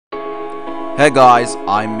Hey guys,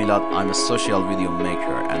 I'm Milad. I'm a social video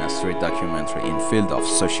maker and a street documentary in field of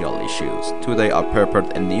social issues. Today I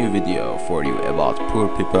prepared a new video for you about poor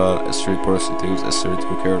people, street prostitutes, street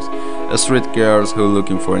hookers, street girls who are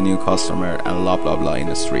looking for a new customer and blah blah blah in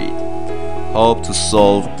the street. Hope to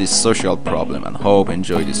solve this social problem and hope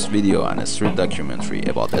enjoy this video and a street documentary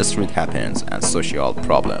about street happens and social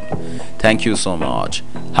problem. Thank you so much.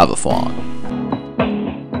 Have a fun.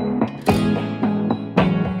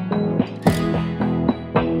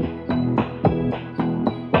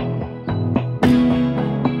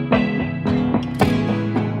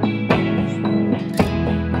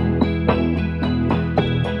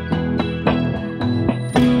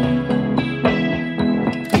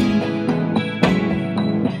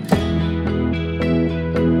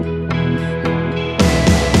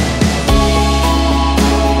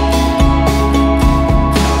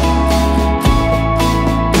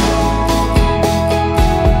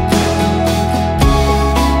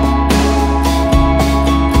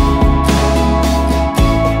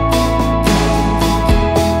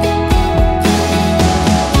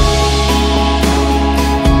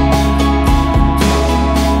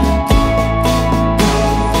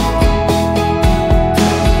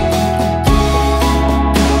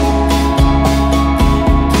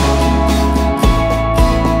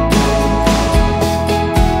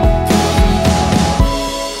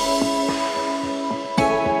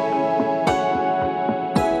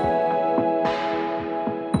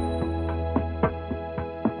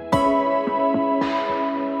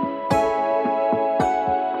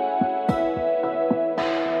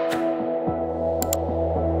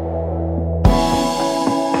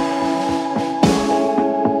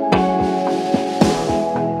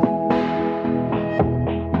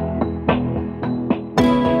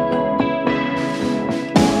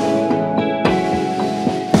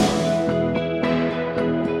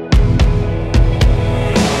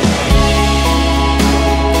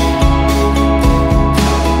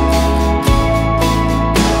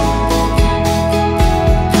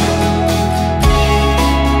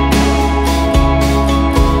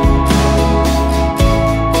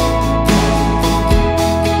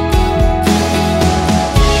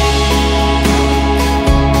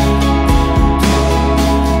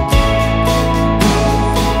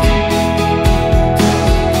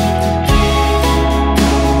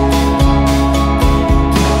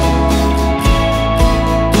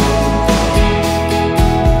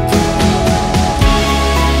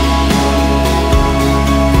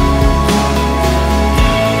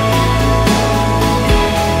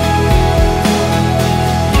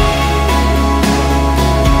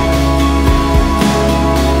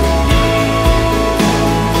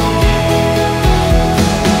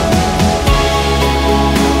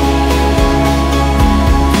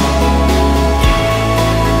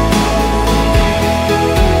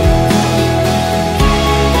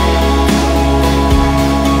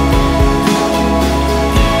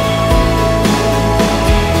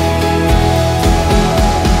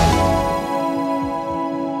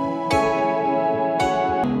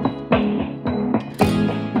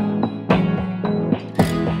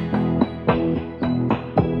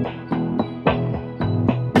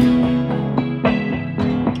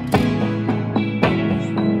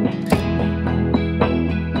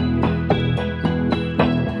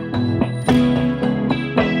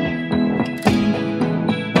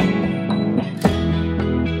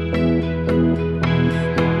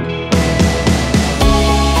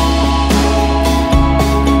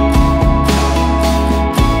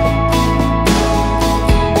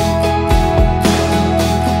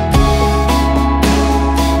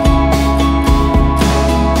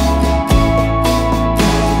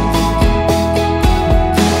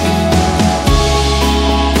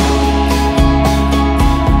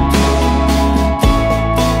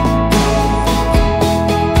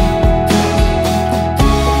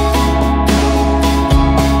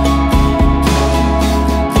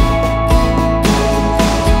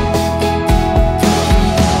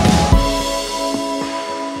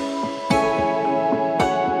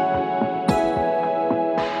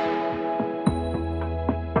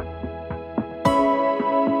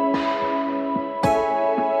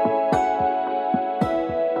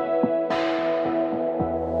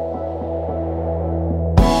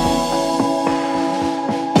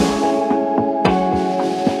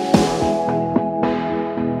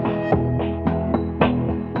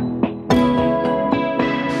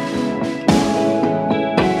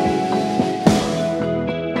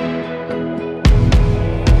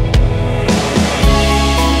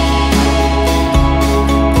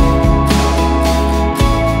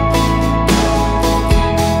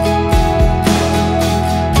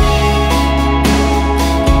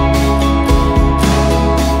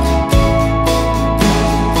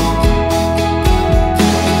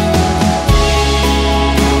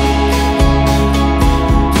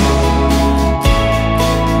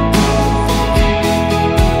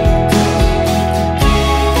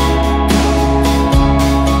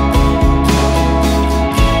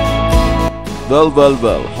 Well,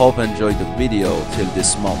 hope enjoyed the video till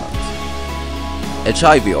this moment.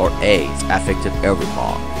 HIV or AIDS affected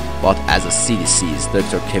everyone, but as the CDC's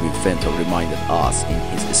Dr. Kevin Fento reminded us in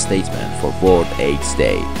his statement for World AIDS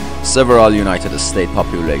Day, several United States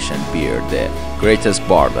population bear the greatest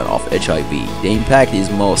burden of HIV. The impact is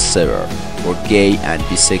most severe for gay and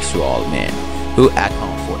bisexual men, who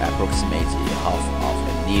account for approximately half of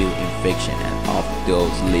the new infection and of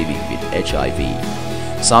those living with HIV.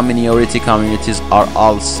 Some minority communities are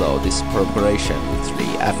also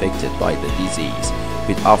disproportionately affected by the disease,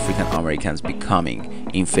 with African Americans becoming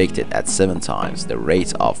infected at 7 times the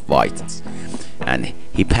rate of whites, and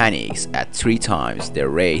Hispanics at 3 times the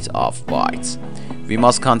rate of whites. We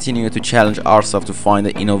must continue to challenge ourselves to find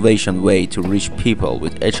an innovation way to reach people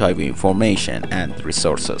with HIV information and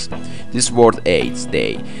resources. This World AIDS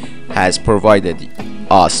Day has provided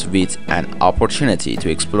us with an opportunity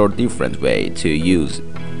to explore different ways to use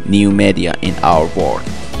new media in our world.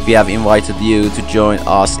 We have invited you to join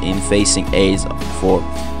us in facing AIDS for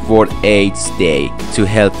World AIDS Day to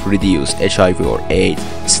help reduce HIV or AIDS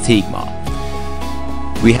stigma.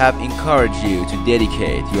 We have encouraged you to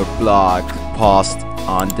dedicate your blog post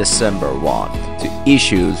on December 1 to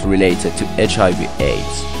issues related to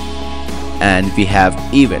HIV/AIDS, and we have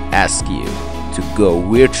even asked you to go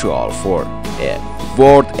virtual for a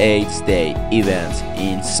World AIDS Day event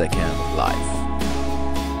in Second Life.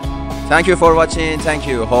 Thank you for watching. Thank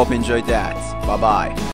you. Hope you enjoyed that. Bye bye.